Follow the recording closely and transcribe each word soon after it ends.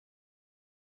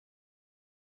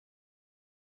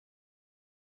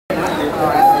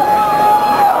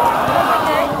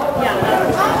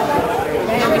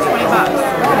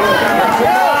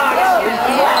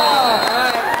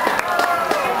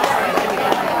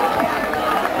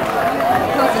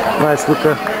Nice,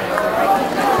 Luca.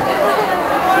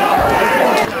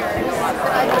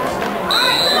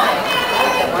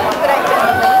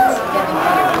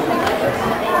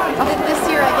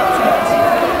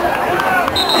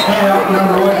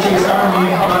 Number 1, Chase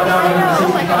Army, about down to number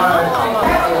 65.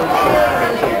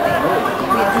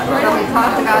 We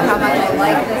talked about how much I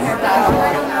like this stuff.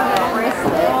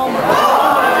 Bracelet.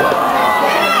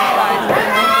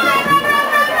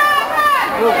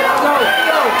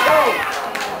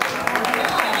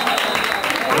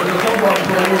 There's a football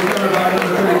player covered by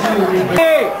number 32.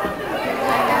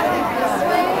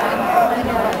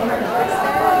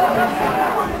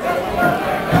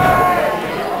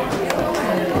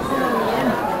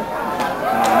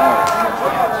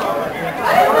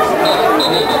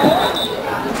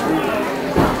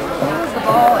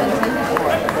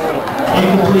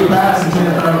 Incomplete pass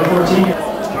intended for number 14.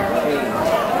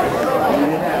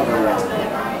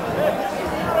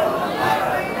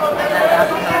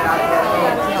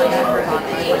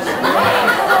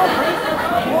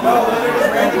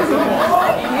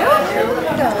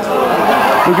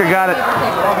 Luca got it.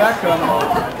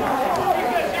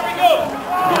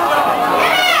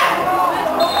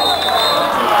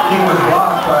 He was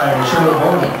blocked by Sherwood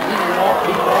Sandy.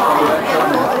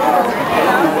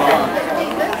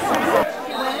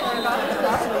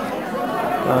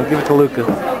 Give it to Luca.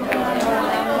 Oh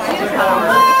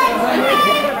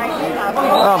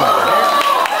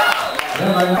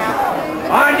my God.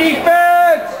 On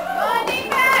defense!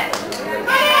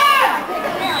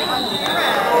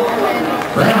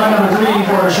 Ran by number 3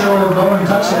 for a Sherwood Bowman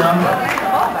touchdown.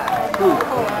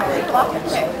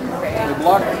 The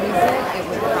block. It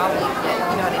would probably fit,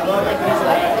 you know what I mean? Like there's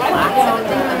like black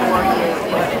something, the more you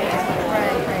know what I mean?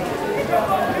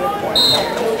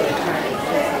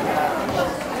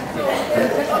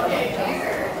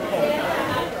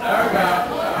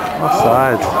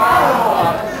 Offsides.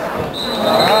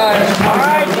 All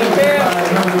right,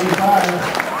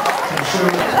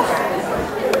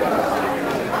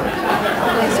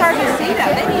 It's hard to see that.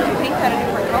 They need to paint that a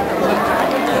different color.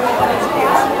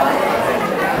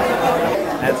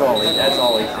 That's all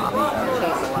he can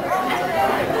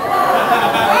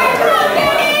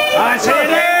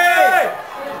Sandy!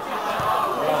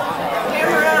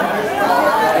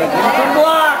 Some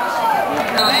blocks!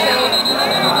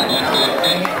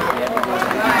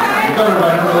 Covered by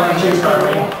number 1, Chase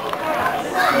Army.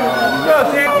 Go,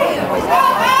 Sandy!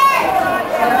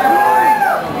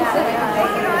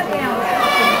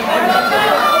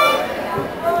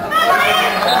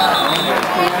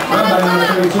 Run by number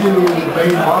 32,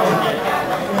 Baden Boston.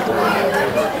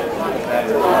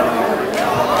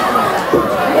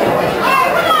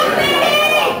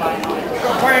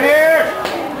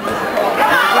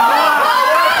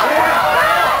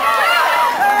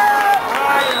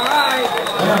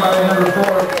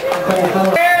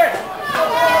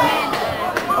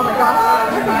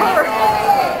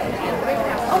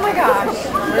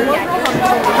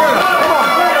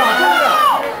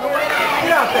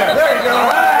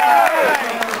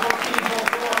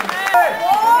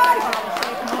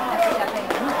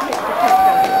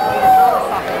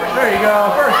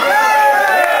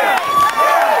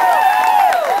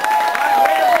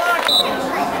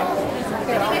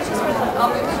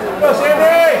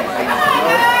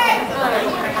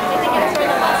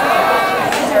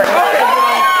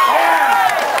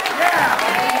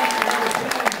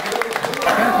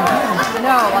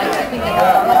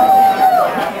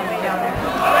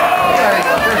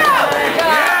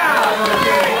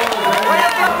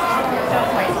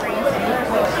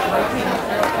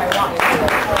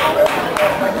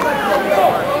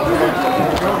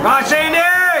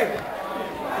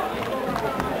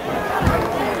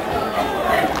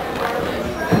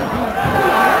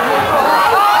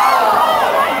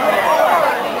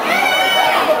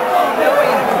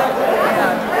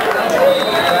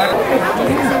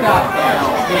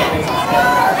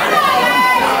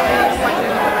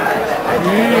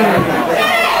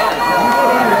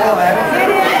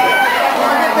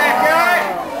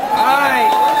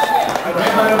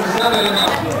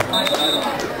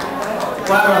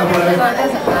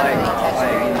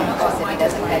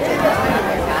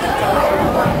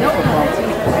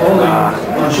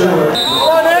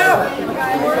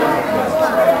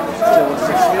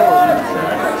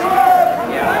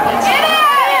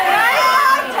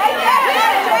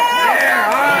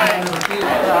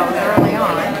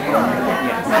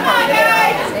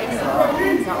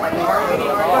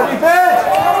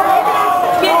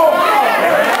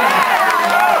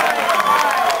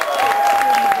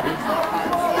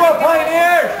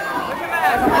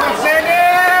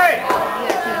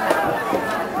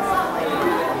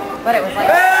 But it was like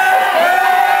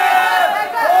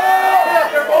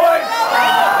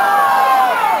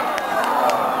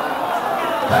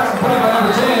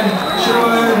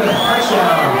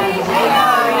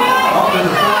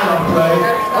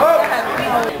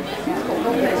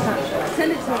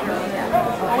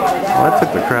Well, that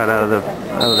took the crowd out of the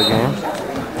game.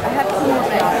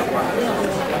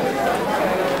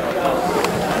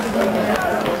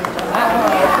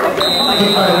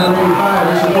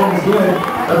 Good.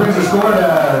 That brings the score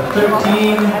to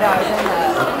 13. I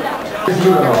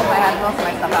had most of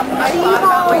my stuff out. I thought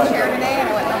about my chair today and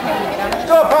I went, okay, you know. Let's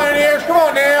go, Pioneers. Come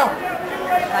on now.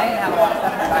 I didn't have a lot of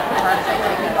stuff in the back of the car, so I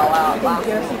took it all out. Wow.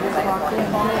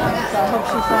 I hope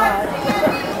she saw it.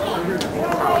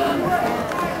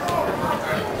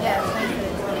 Yes.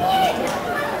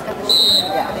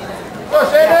 Go,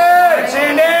 Sandy!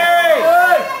 Sandy!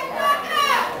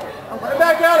 Get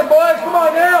back down, boys. Come on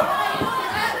now.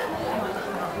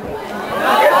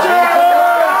 Get some blocks.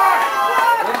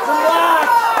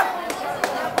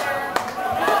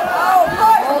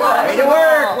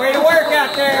 Way to work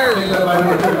out there. Take that by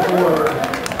number 34,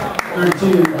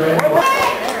 32, Brandon.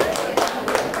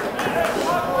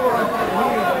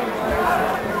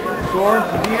 Score,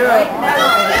 beat up.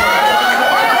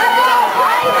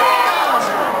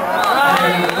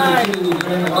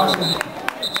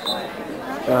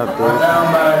 Down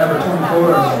by number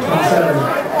 24 and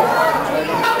 27.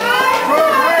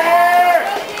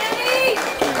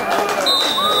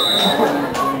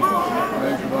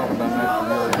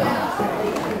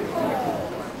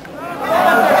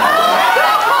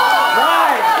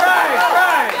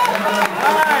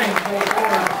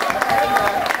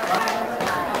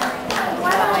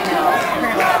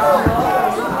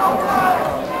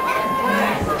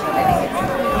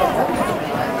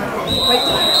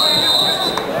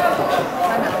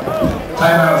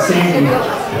 Timeout, Sandy.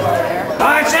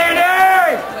 Hi, Sandy!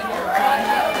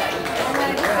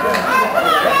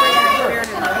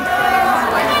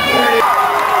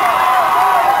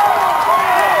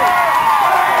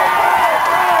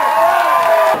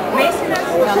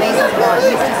 Mason's gone.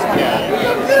 He's just 28.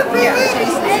 Yeah,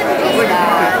 Jason's Grayson's the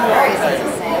same.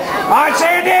 Hi,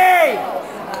 Sandy!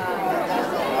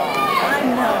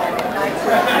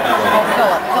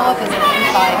 Philip is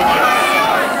 85 and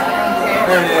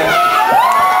 86.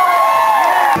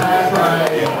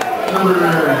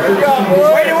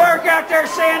 Way to work out there,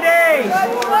 Sandy!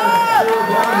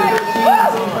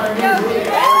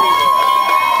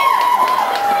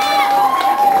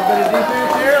 Everybody's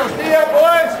defense here. Let's see ya,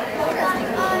 boys!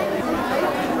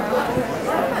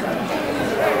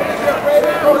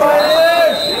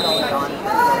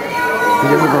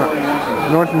 Give me the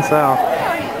north and south.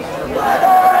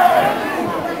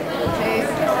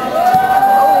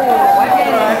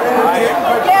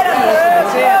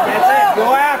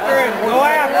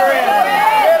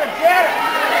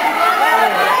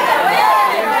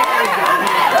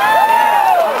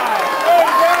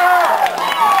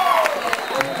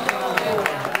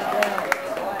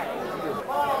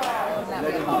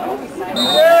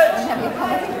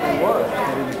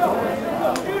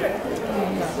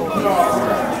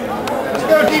 Let's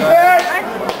go, defense!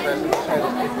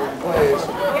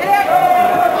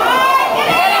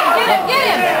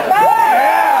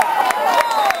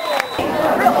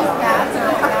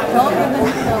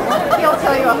 He'll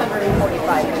tell you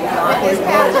 145 if he's on. His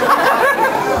pads are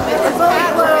his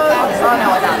pads are oh no,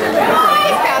 it's not.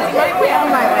 His pads he might win. He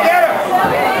might win. Get him!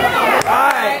 All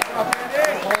right.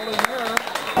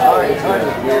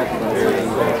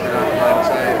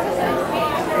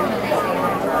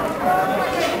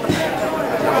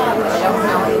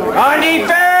 On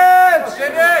defense!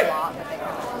 Cindy!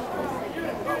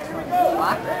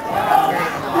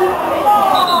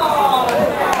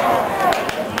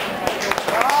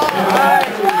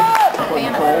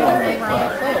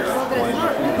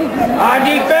 On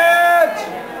defense!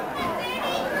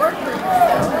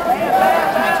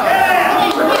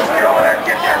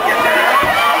 Get there!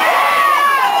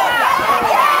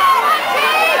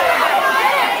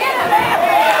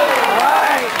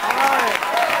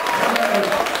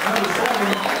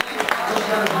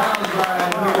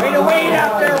 Way to wait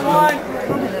out there, one!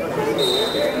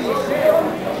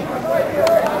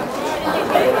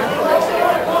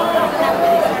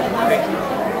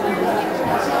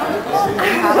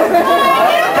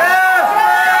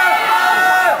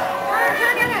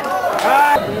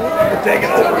 Take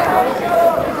it over.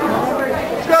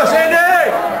 Let's go, Sandy!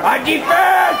 On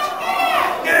defense!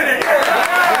 Get in it!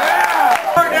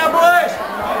 Yeah! Work now, boys!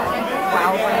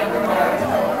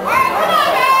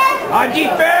 On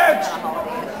defense!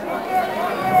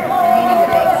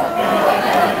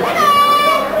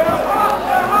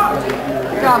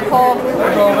 Good job, Cole.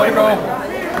 Way to go.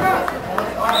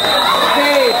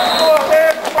 Hey, go up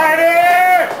there, Sandy!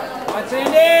 On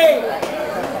Sandy!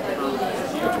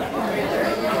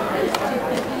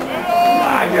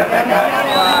 I got that guy.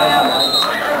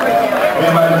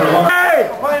 Hey,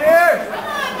 Pioneer!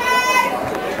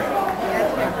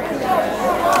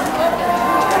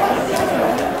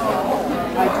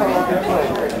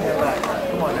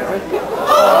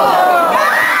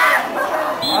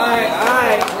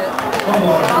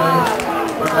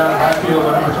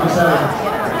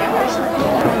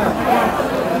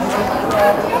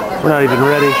 We're not even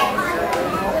ready.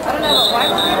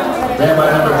 Ran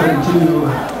by number 32.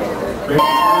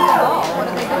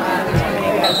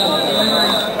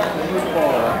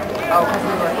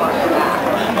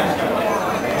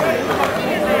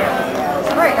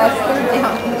 Right, that's third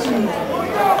down.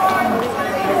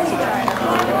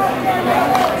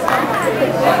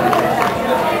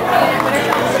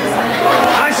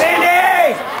 Hi,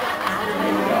 Sandy!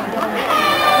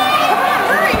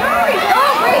 Hurry, hurry, go,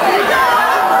 Gracie, go!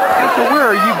 So where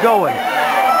are you going?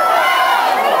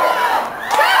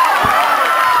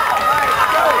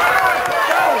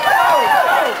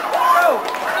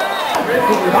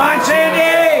 Come on,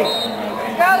 Sandy!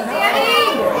 Go, Sandy!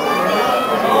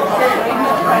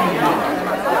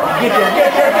 Get there,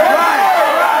 get there, get there!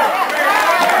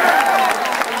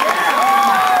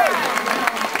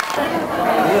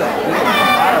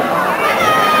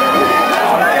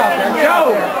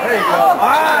 Go! There you go. All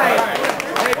right.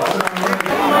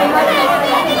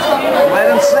 Let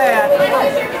him set.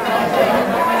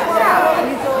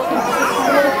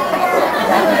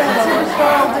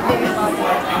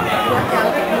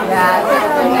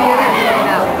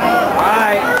 All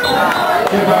right.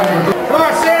 Come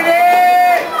on, Sandy!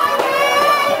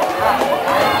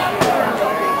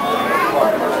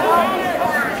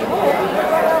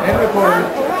 And record.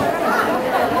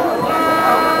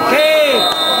 Okay.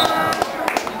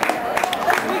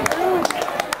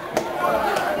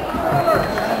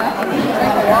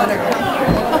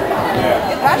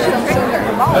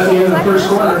 At the end of the first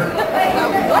quarter,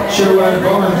 Sherwood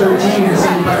Bowman 13 and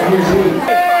Sandy Pioneers 8.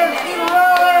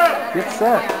 Get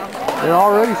set. They're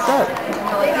already set.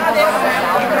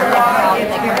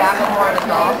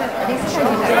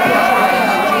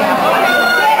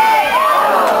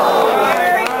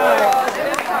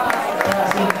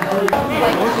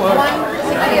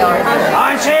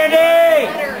 On, Sandy!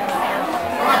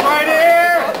 Come on, right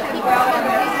here!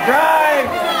 Drive!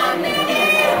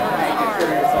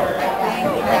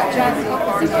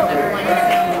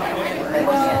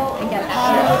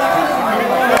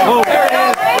 Oh, there it is!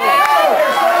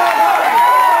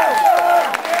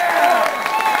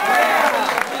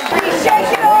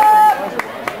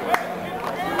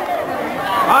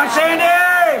 On,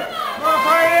 Sandy! Come on,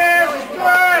 right here! Let's do it!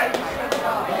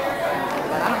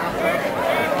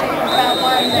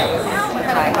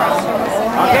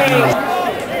 Okay.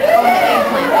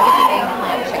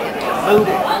 Move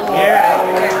it. Yeah. All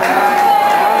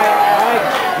right.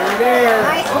 You're there.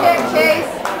 Nice kick,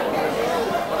 Chase.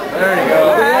 There you go.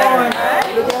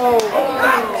 Good go.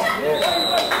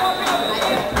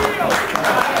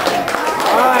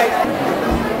 All right.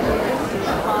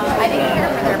 I didn't care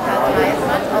for their pass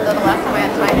much, although the last time I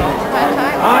had time.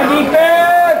 On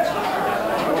defense.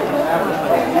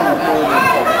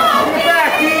 Get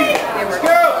back, team. Let's go.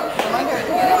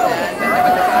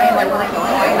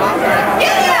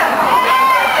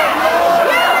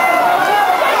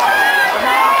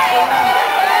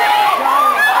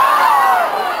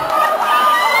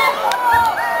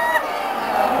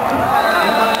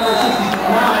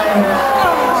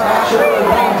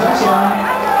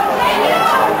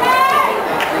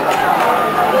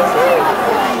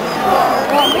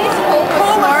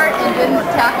 Smart and didn't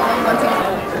tackle him once he was.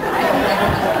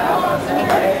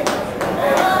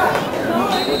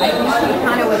 I think he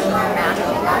kind of was mashed.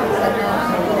 What was that?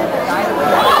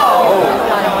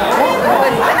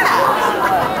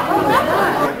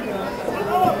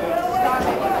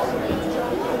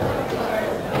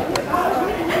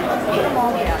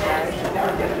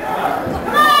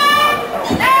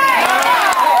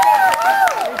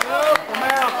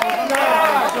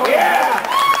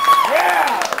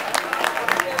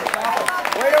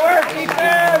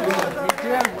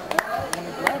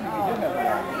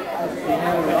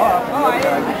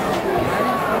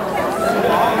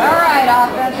 All right,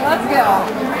 offense, let's go.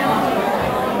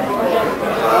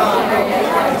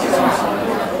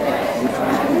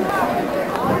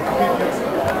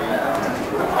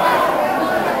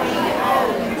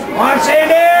 Come on,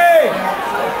 Sandy!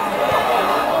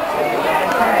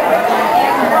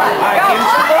 All right, give him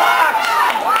some blocks!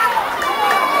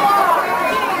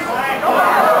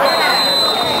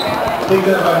 Picked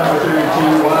up by number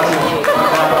 32, Watson.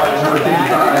 Down by number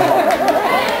 55.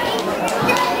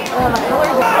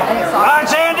 Come on,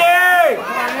 Sandy!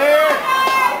 Come on here!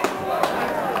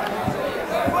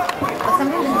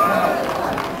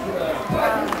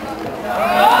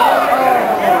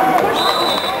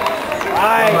 All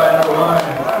right. By number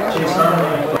 1, Chase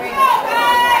Harmon.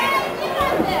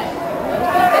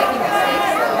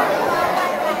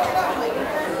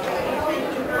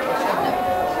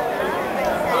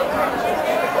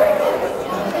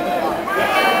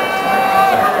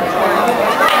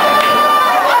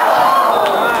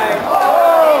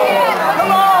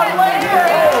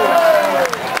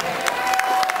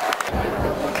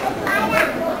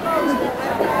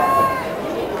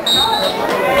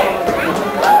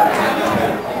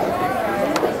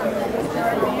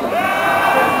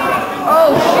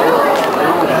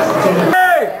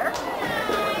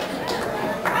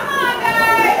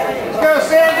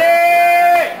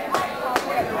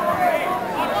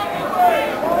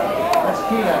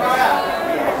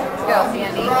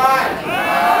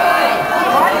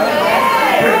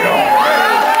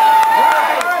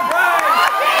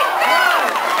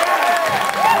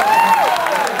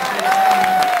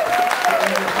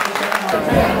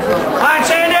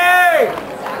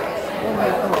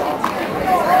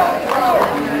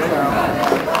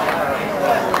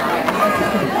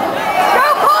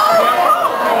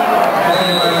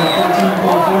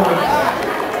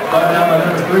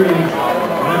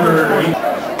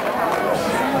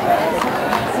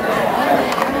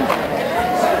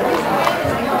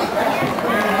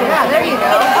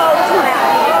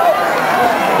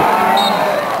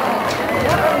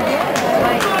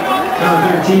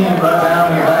 13 brought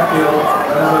down in the backfield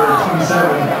by number 27,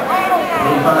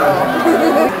 85.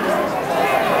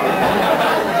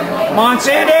 Come on,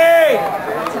 Sandy!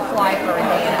 To fly for a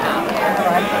day and a half.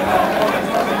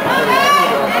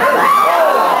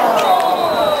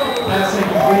 Pass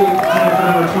incomplete, for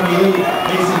number 28,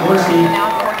 Mason Gorski. Now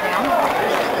it's fourth down.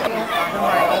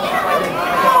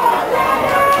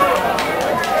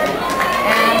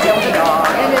 And Bill's a dog.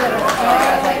 I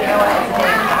was like, you know what?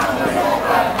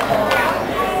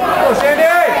 Go, Sandy!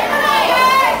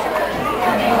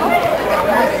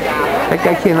 That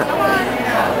guy cannot.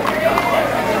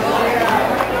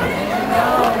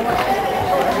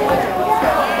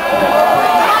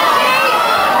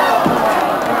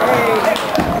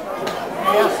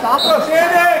 Stop Go,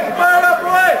 Sandy! Fire it up,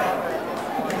 boy!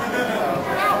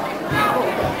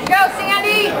 Go,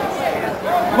 Sandy!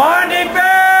 Come on,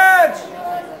 defense!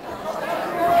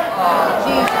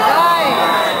 Jeez, guys.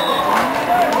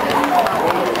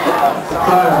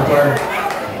 Five player.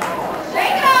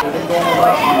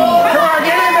 Come on,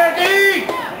 get in there, D!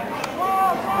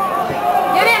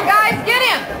 Get in, guys, get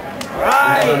in!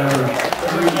 Right!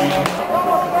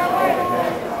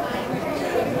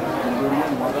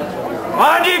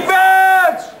 On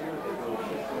defense!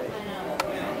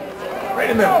 Right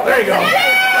in the middle. There you go.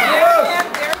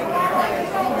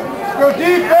 Go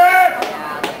defense!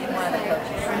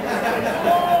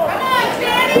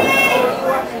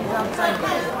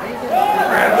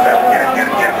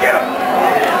 Get him.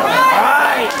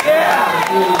 Right, yeah.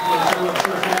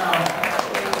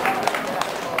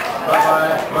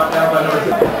 Brought down by number 2.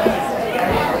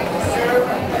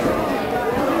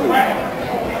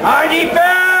 On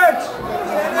defense!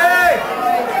 Hey!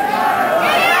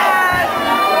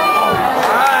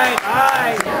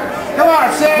 Right. Come on,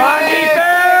 Sandy! On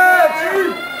defense!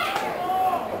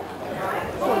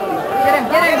 Get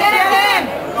him!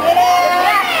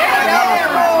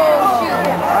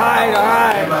 Right.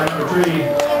 By number 3.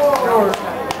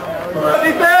 On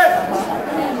defense!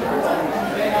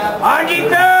 On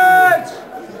defense!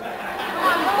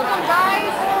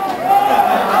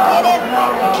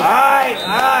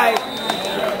 Right.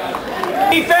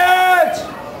 Defense!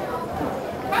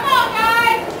 Come on,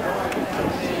 guys!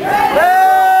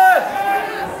 Yes!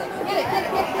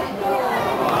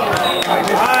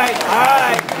 Right.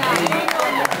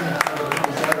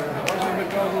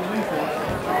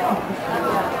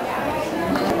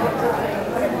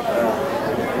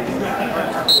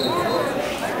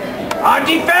 On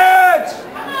defense!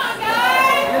 Come on,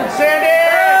 guys! Sandy!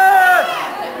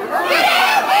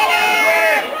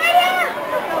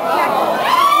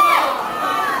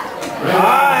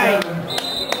 Right.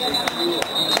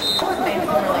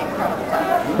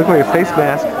 Look like a face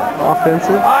mask.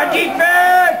 Offensive. On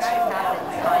defense!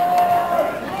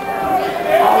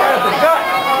 All right at the gut.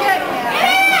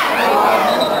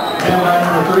 And by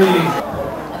number 3.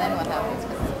 And then what happens?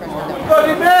 Because it's first down. Go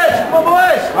defense! Come on,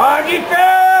 boys! On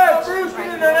defense! Bruce, get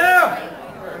in there now!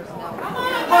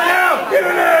 Come on now! Get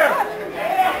in there!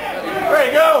 There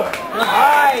you go!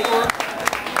 Right.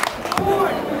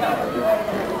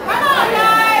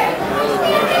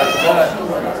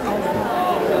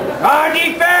 On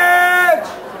defense!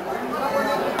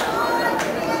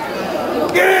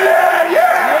 Get in there!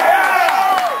 Yeah!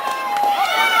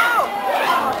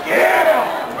 Get him!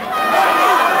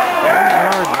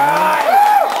 Yeah! Right.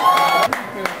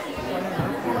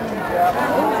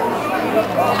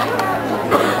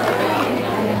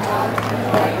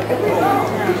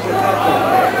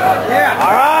 Yeah,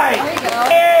 all right.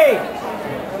 Hey!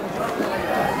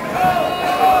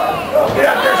 Get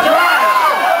up there, try!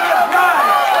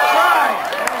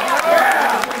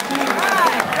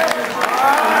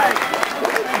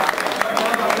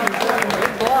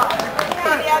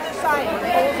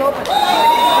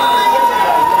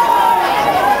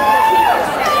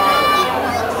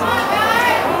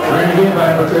 Ran again by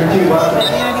number 32, Watson.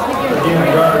 Again, the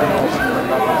guard.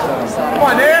 Come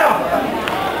on now!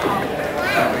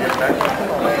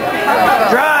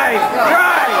 Drive!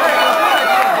 Drive!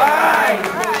 Right!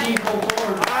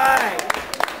 Right!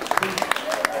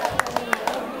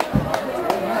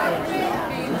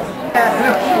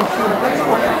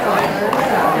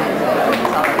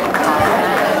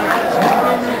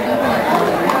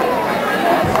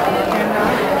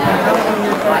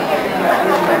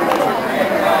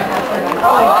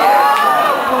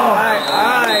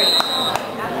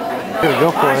 Go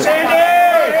for it. Sandy!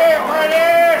 Right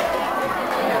here!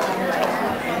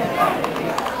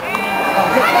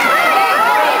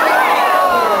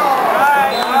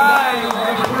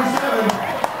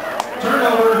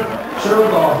 Turnover,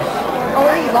 Sherwood ball. Oh,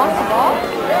 he lost the ball?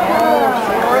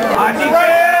 On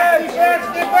defense! Defense,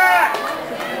 get back!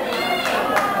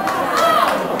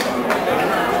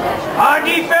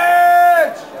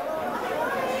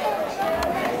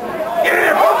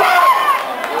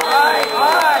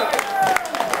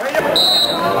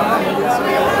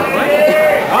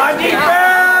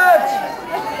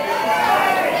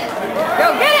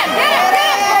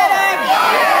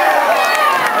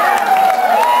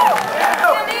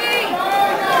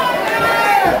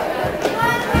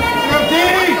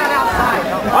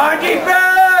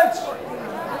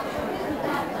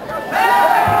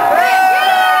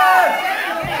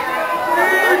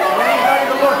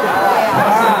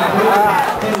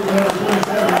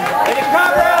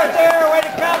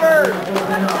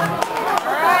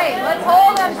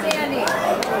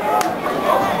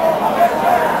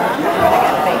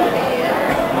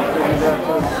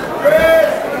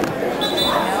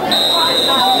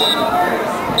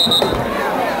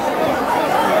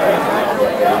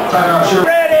 Timeout, Sherwood.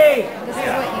 Ready! This is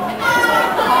what you need. It's like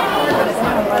popcorn, but it's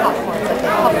not popcorn. It's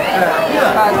like popcorn.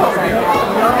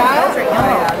 Those are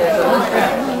yummy.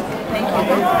 Thank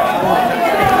you.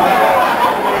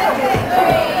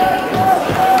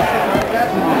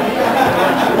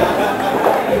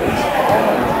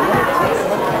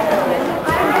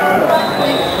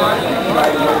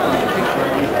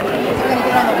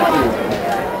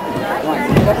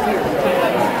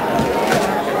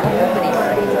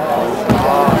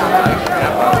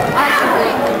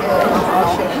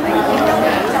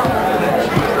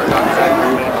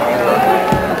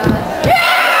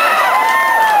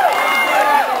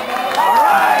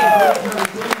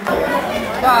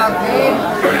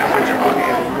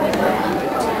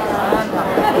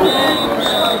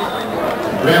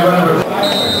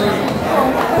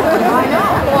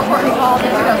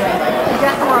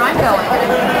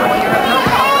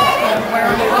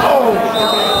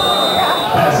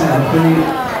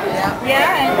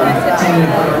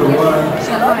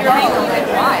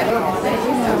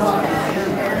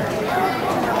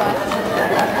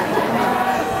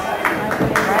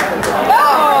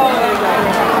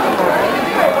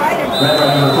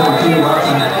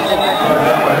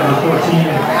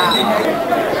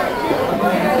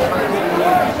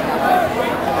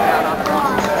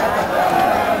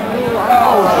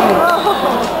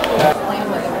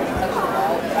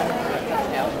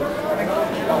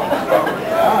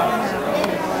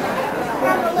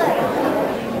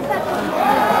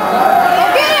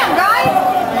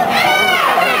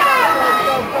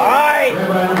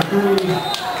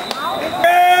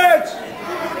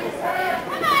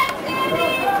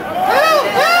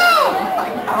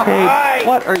 Hey,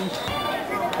 what are you...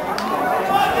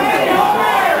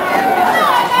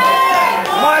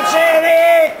 Come on,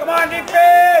 Sandy! Come on,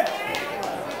 defense!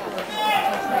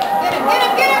 Get him, get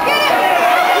him, get him, get him!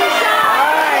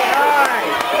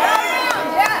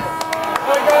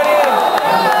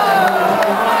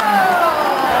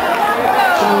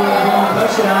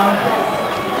 Touchdown.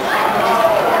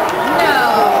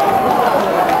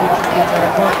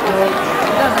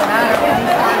 Doesn't matter when he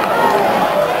started.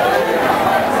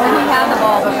 When he had the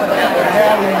ball before the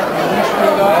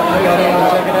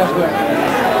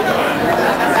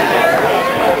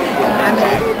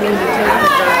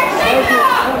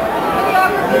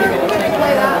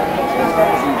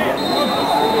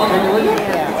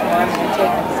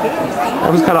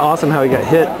That was kind of awesome how he got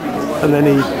hit, and then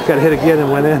he got hit again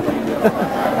and went in.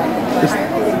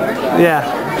 Yeah,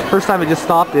 first time it just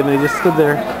stopped him and he just stood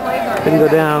there, didn't go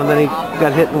down, and then he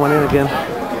got hit and went in again.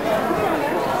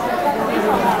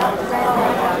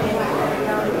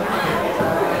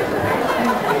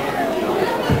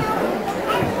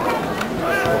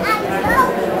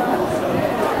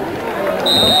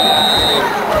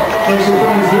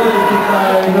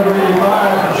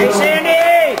 Hey, Sandy!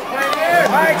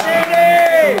 Hi, Sandy!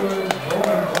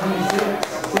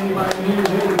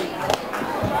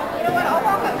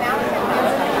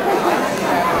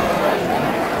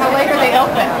 How late are they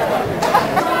open?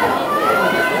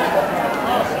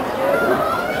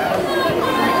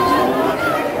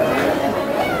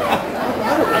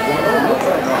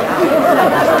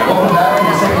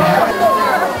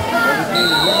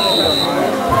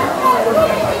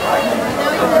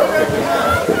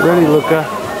 Get ready, Luca.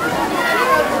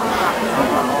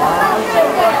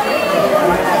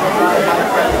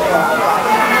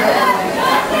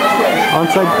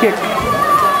 Onside kick.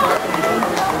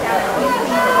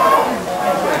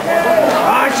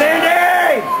 Hi,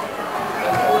 Sandy!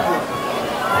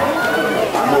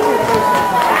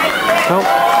 Nope.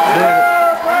 There it is.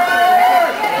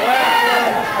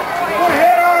 Put a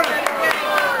hit on it!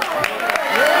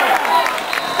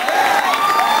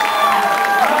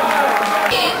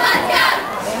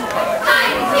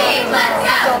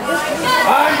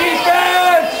 On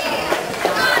defense!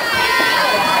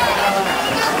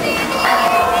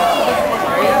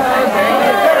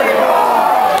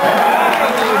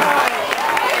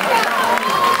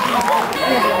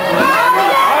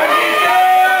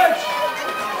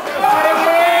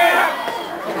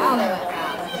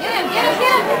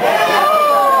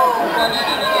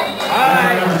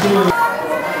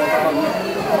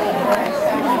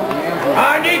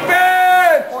 On defense!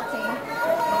 14.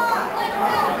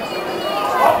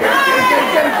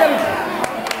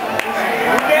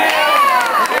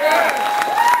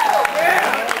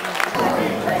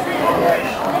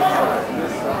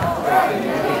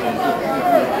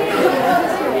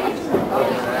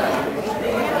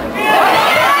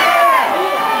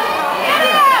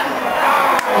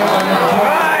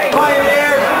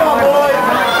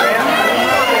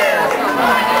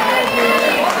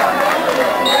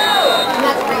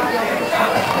 That's great field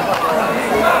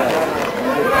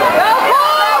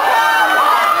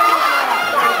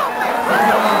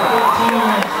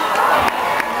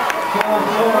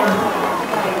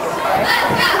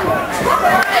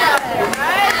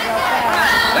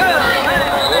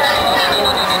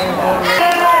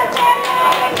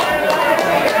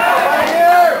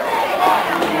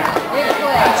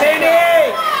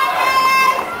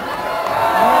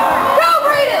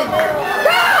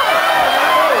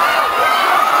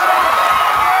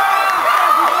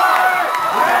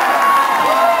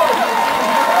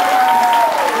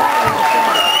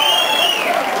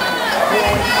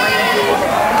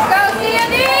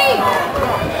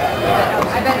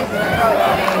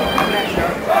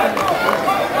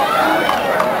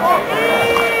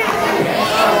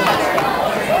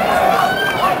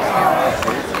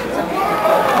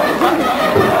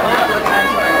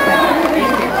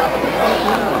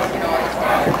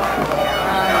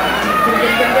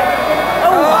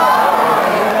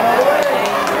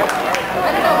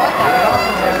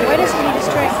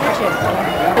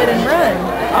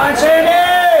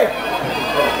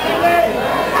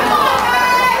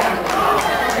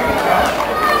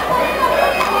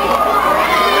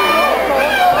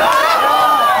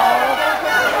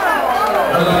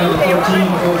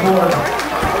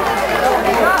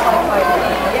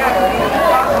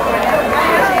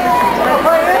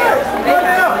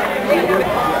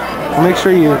Make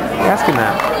sure you ask him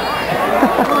that.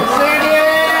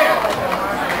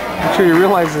 Make sure you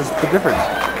realize the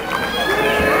difference.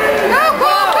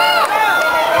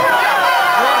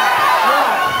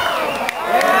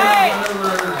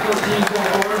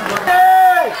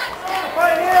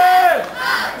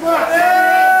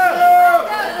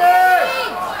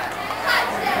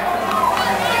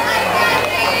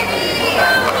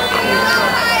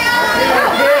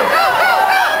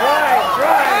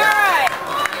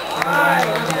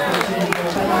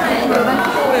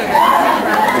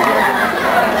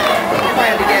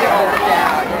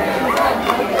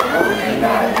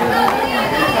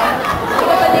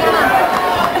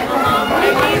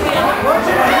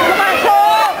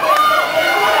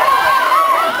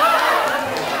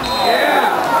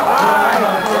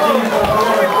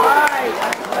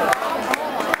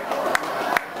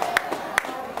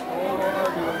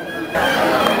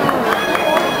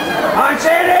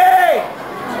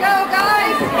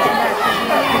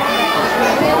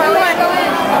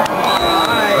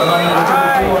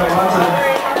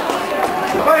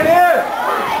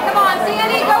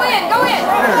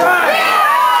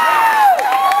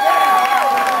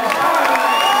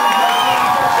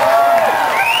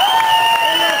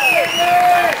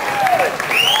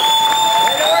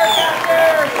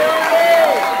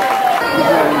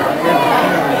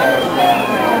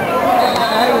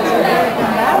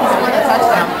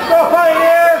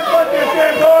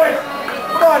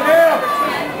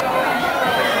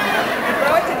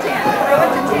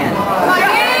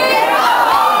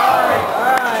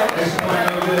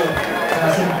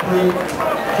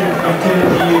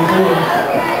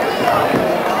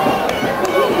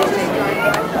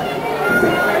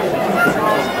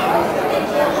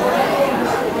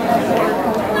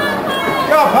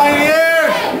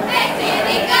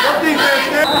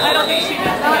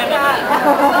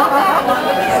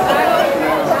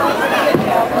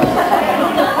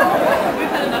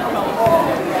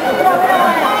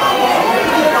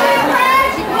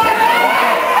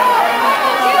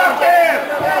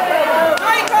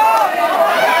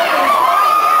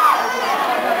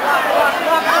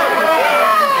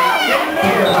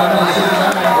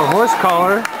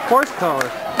 Horse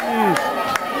collar.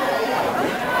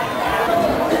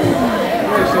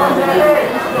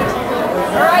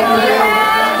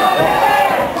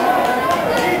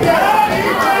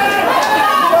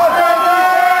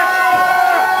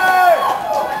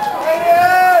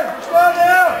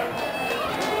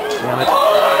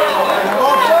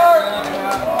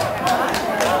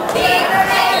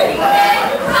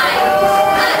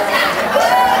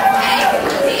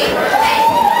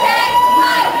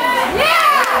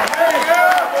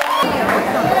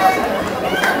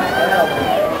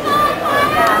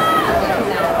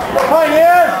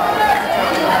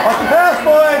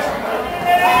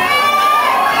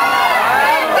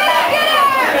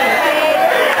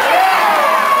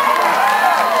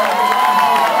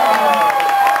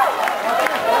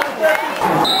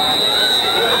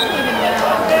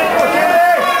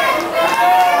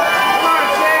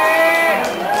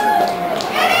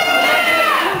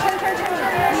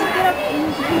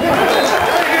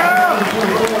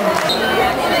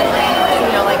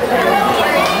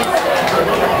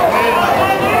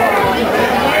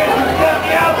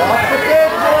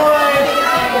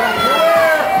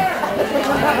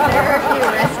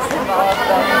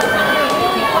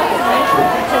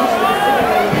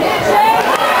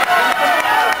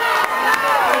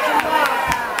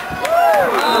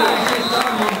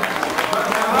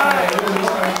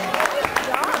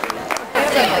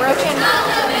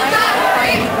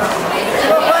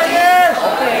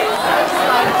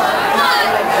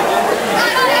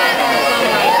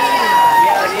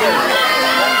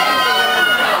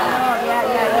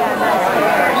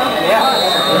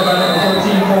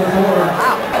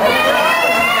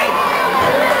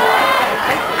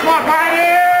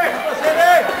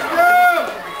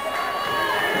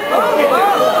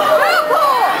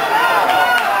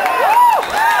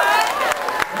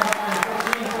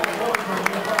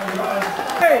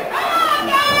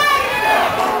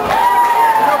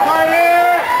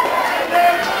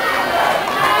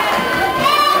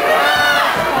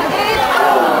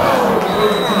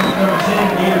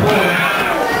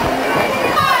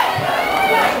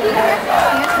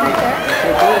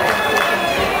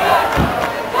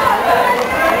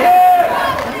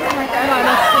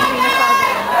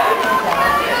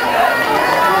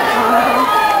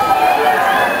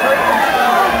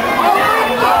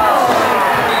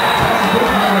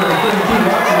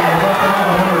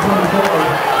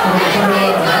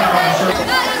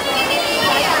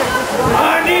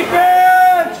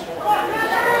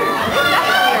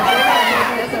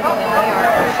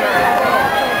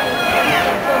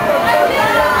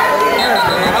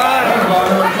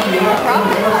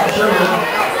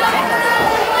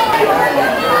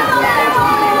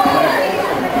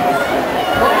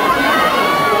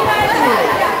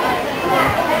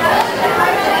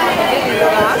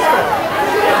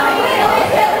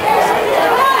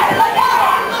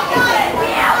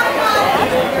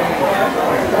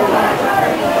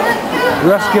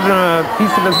 Russ giving him a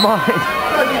piece of his mind.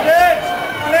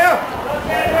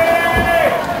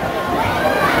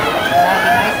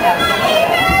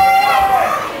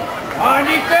 On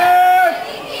defense!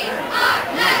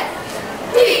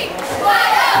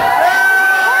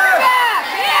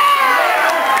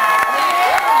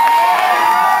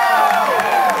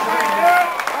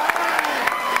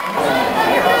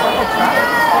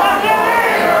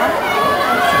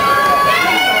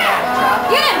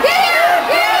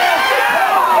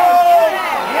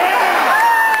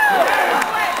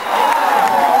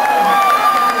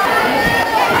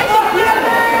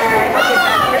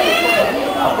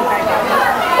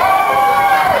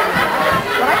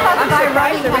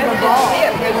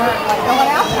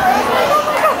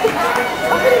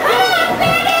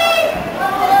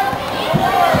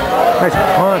 Nice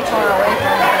punch.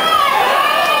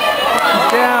 He's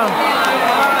down.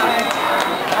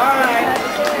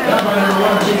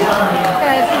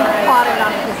 Because he caught it on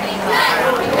his knee.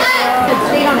 It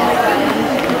stayed on his knee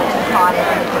and caught it.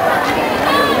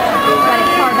 But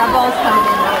it's hard. That ball's coming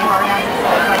in really hard on him. So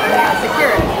it's like, yeah,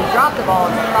 secure it. He dropped the ball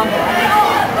and fumbled.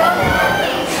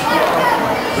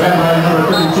 Red line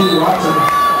number 32, Watson.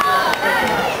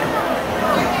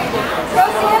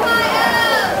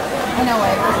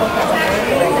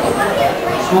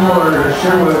 Score,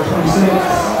 Sherwood 26,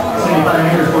 Sandy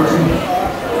Pioneers 14.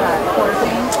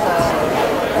 14, so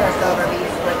there's over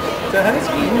beast. So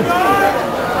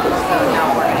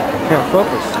now we're going to Yeah,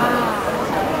 focus.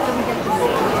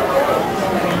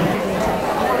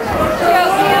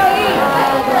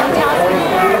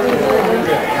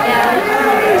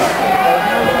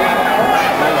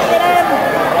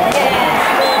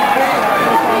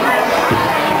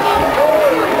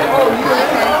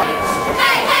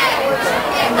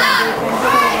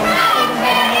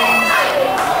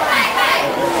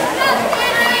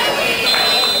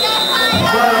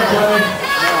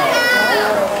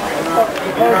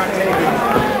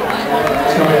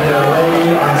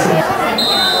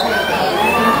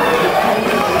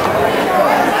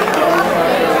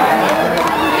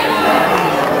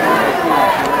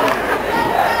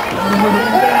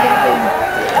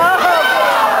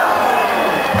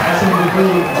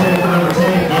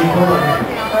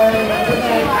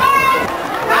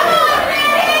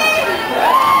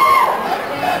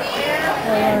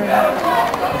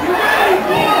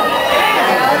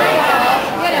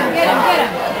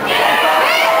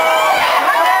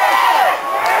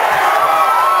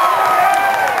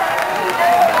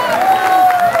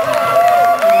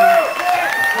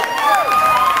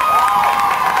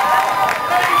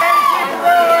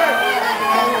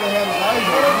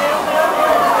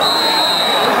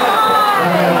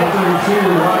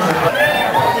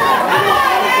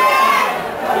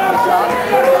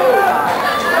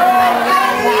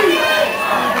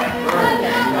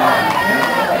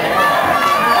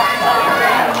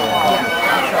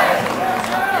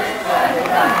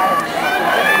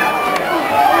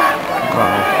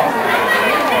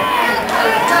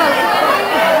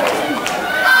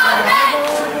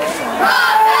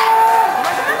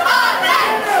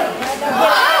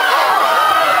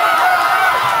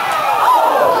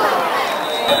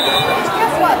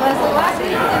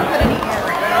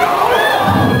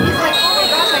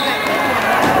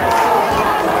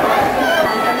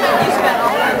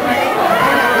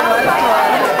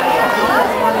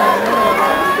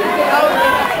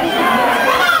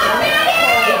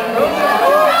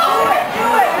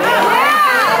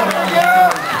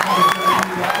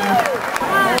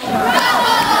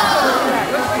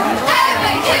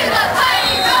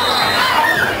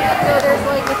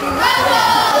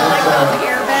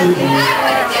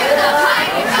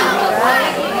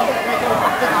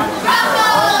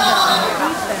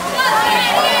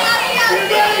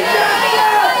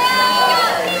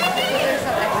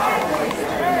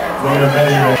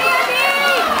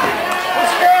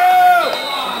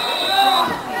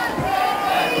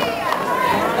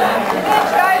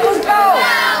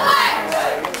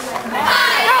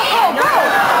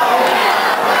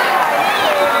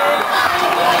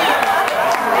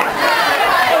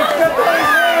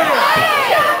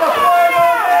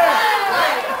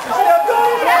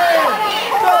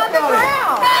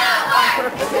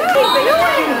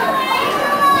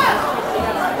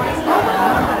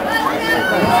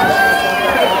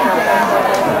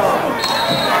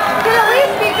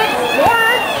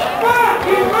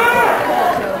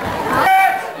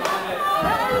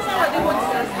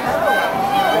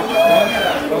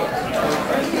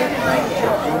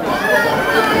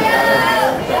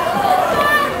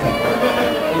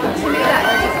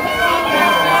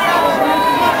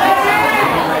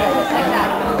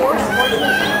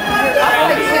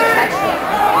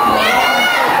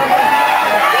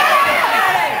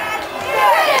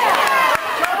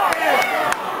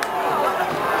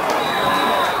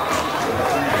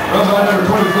 by number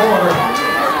 24.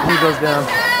 He goes down.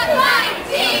 White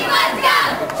team, let's go!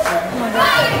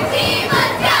 White team,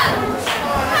 let's go!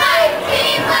 White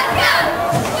team, let's go!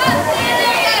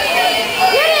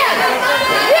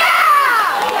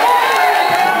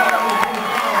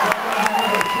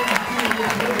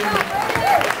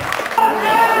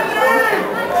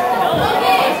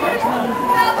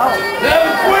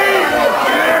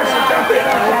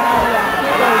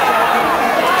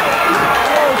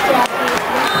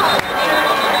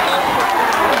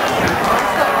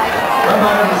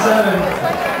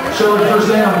 Sherwood first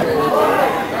down.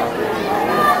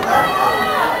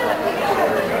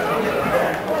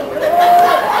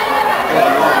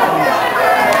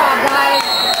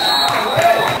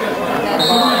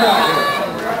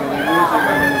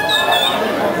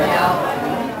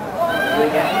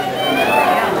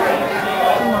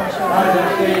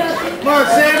 Come on,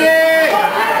 Sandy!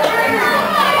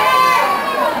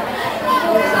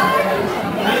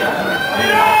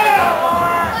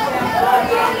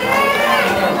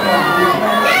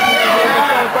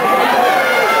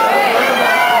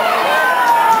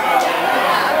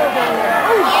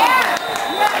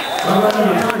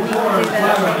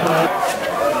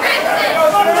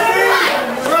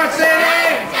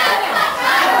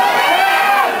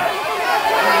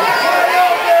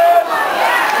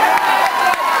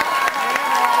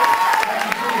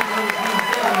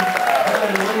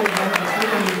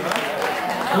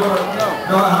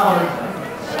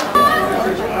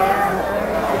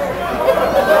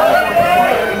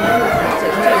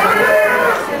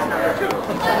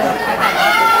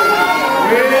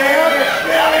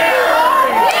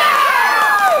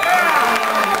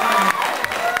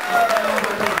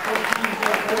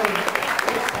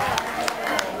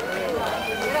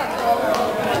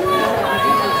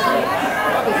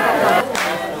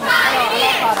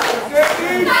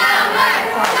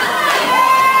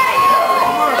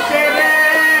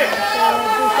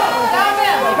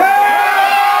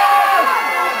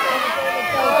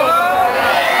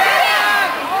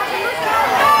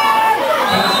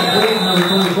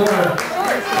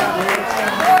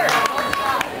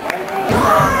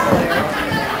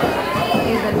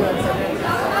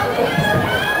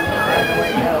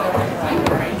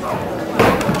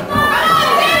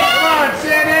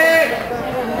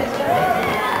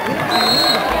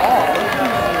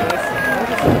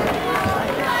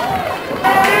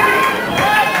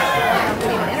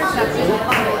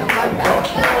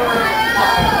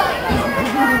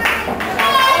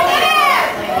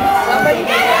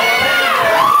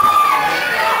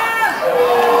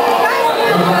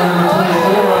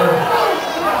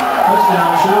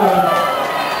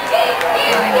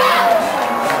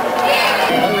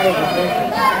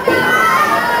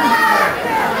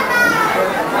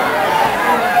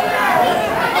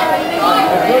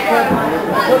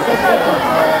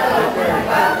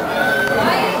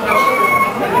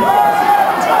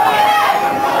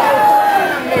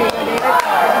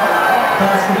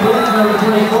 Pass complete to number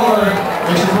 24.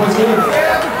 Makes your points good.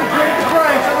 Take the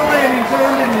price on the landing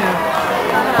zone, didn't you?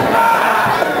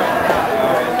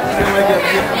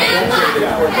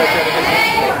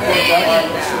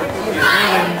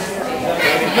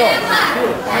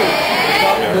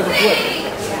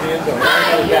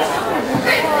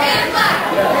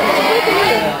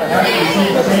 After you see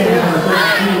the Sandy number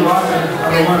 32, Watson,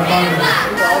 number 1 Farmer.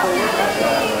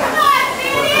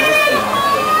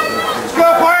 Let's go,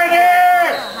 Pioneer!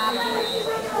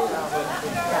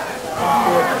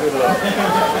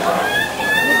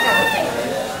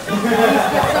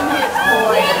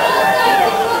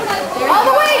 All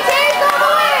the way, James, all the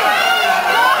way!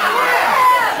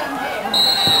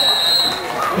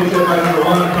 Picked up by number 1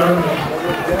 Farmer.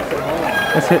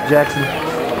 Let's hit Jackson.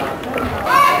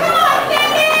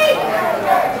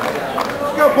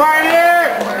 Let's go, Pioneer!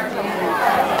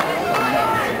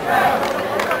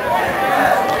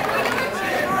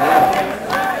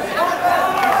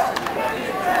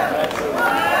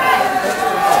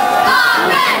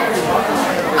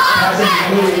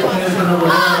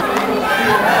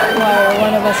 Why are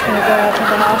one of us going to go out to the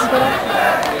hospital?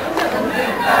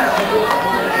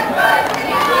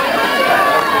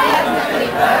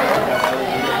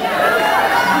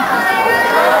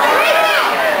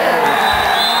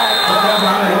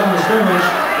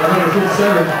 Number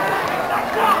 57.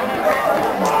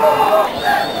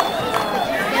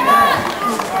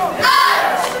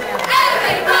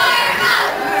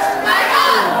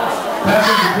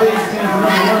 Passing complete, stands for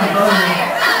number 1 Farmer.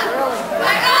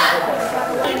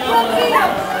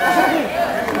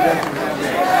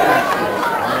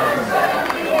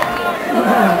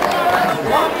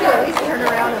 At least turn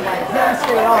around and like turn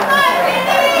straight on.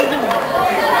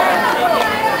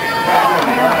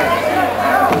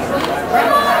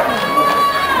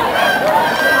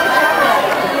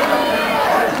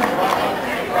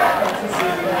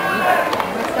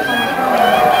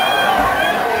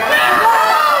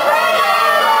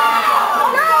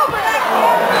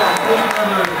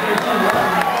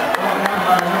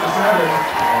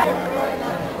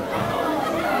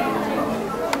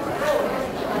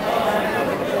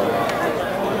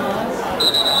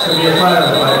 It'll be a fire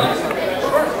play.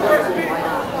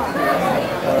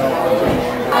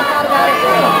 I thought about it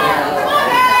too.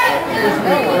 There's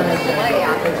no one to play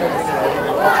after this.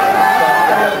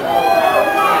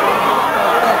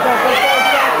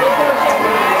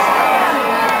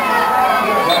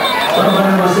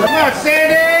 Come on,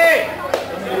 Sandy!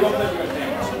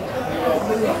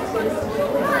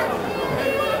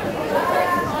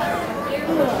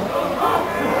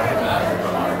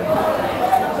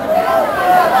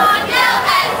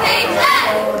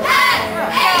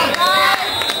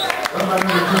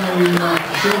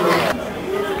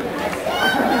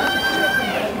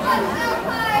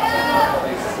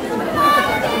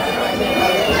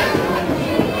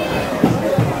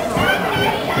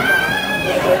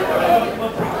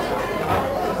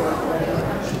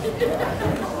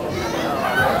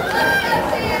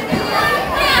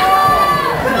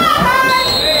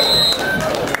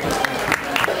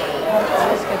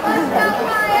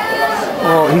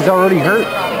 Well, he's already hurt.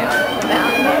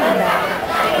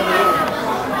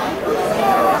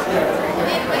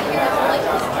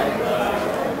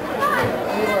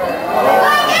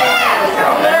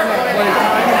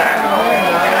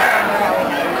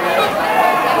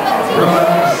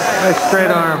 Nice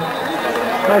straight arm.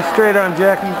 Nice straight arm,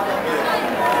 Jackie.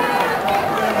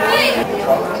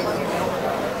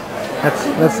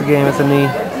 That's the game. It's a knee.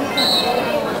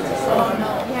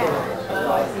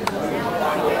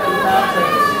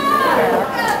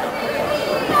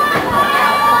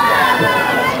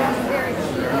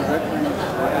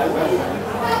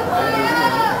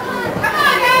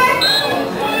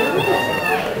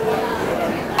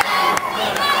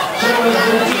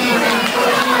 Sherwood